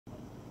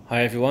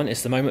Hi everyone,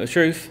 it's the moment of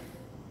truth.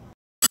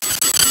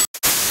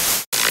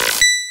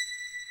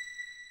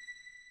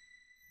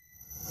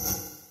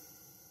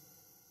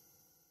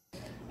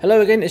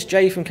 Hello again, it's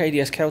Jay from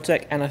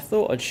Gtechniq, and I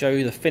thought I'd show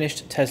you the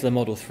finished Tesla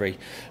Model 3.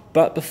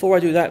 But before I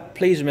do that,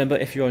 please remember,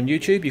 if you're on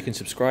YouTube, you can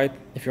subscribe.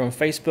 If you're on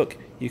Facebook,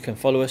 you can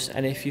follow us.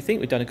 And if you think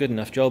we've done a good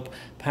enough job,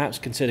 perhaps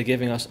consider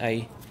giving us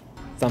a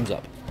thumbs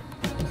up.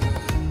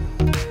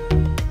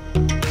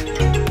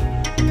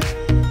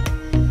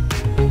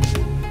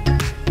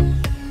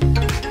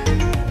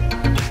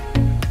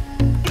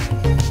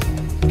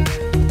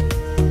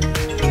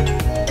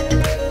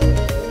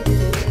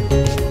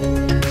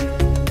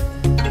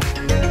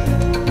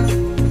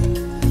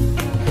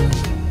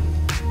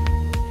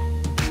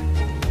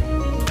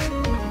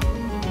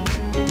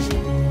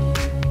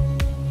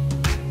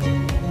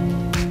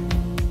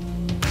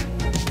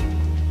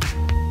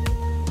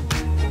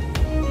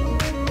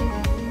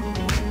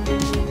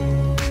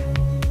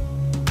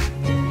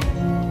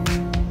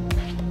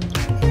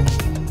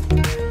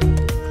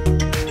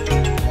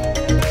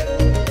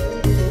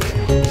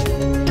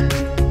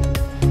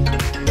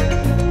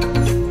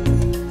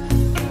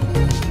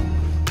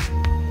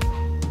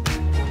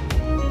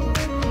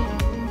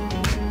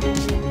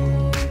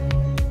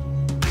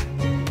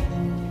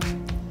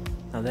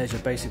 There's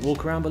your basic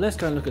walk around, but let's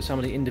go and look at some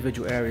of the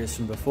individual areas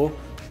from before.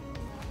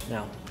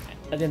 Now,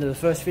 at the end of the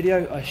first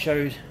video, I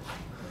showed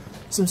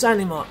some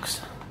sanding marks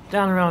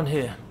down around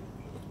here,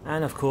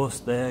 and of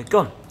course they're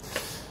gone.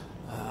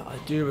 I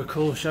do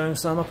recall showing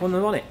some up on the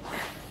bonnet.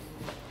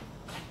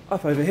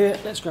 Up over here,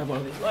 let's grab one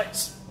of these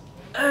lights,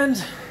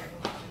 and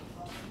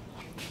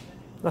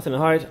nothing to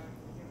hide,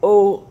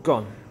 all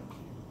gone.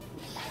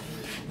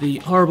 The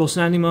horrible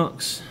sanding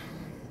marks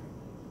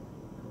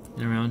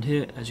around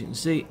here, as you can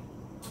see.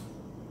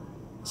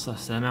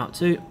 Suss them out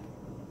too.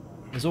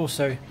 There's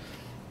also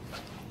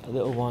a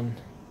little one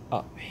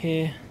up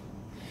here,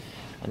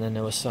 and then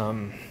there was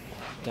some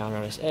down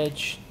around this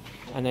edge,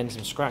 and then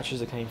some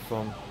scratches that came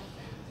from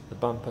the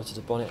bumper to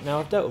the bonnet. Now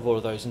I've dealt with all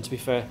of those, and to be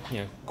fair,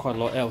 quite a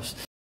lot else.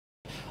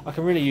 I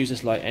can really use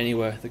this light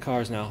anywhere. The car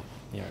is now,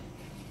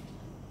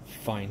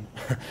 fine.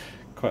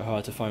 Quite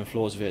hard to find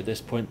flaws with it at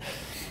this point,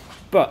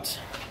 but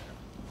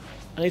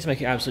I need to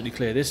make it absolutely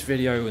clear. This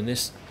video and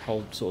this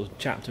whole sort of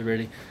chapter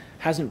really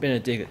hasn't been a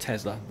dig at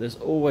Tesla. There's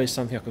always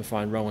something I can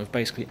find wrong with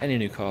basically any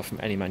new car from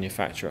any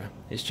manufacturer.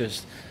 It's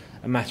just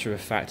a matter of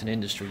fact in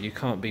industry. You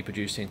can't be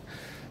producing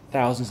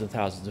thousands and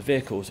thousands of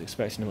vehicles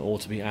expecting them all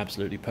to be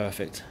absolutely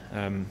perfect.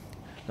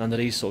 Under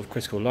these sort of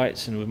critical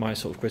lights and with my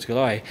sort of critical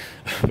eye,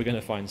 we're going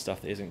to find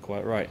stuff that isn't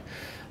quite right.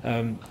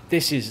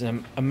 This is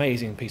an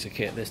amazing piece of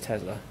kit, this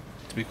Tesla.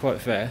 To be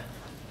quite fair,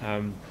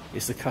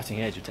 it's the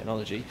cutting edge of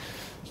technology.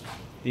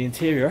 The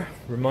interior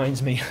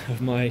reminds me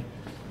of my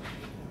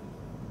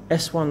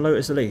S1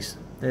 Lotus Elise.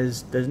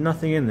 There's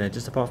nothing in there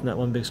just apart from that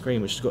one big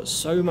screen, which has got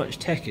so much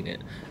tech in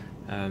it.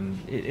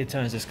 It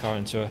turns this car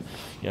into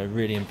a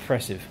really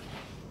impressive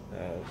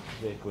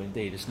vehicle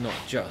indeed. It's not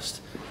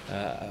just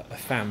a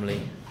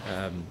family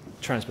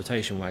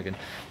transportation wagon.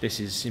 This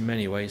is in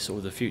many ways sort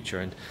of the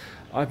future, and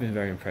I've been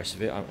very impressed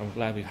with it. I'm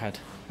glad we've had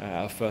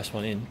our first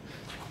one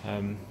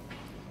in.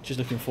 Just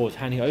looking forward to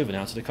handing it over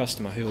now to the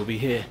customer, who will be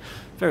here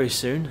very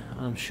soon,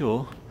 I'm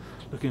sure.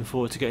 Looking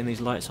forward to getting these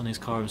lights on his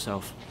car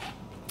himself.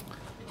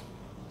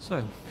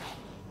 So,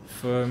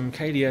 from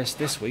KDS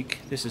this week,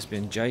 this has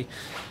been Jay.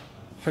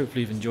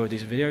 Hopefully you've enjoyed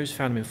these videos,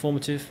 found them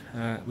informative.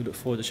 We look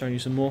forward to showing you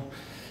some more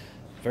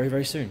very,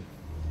 very soon.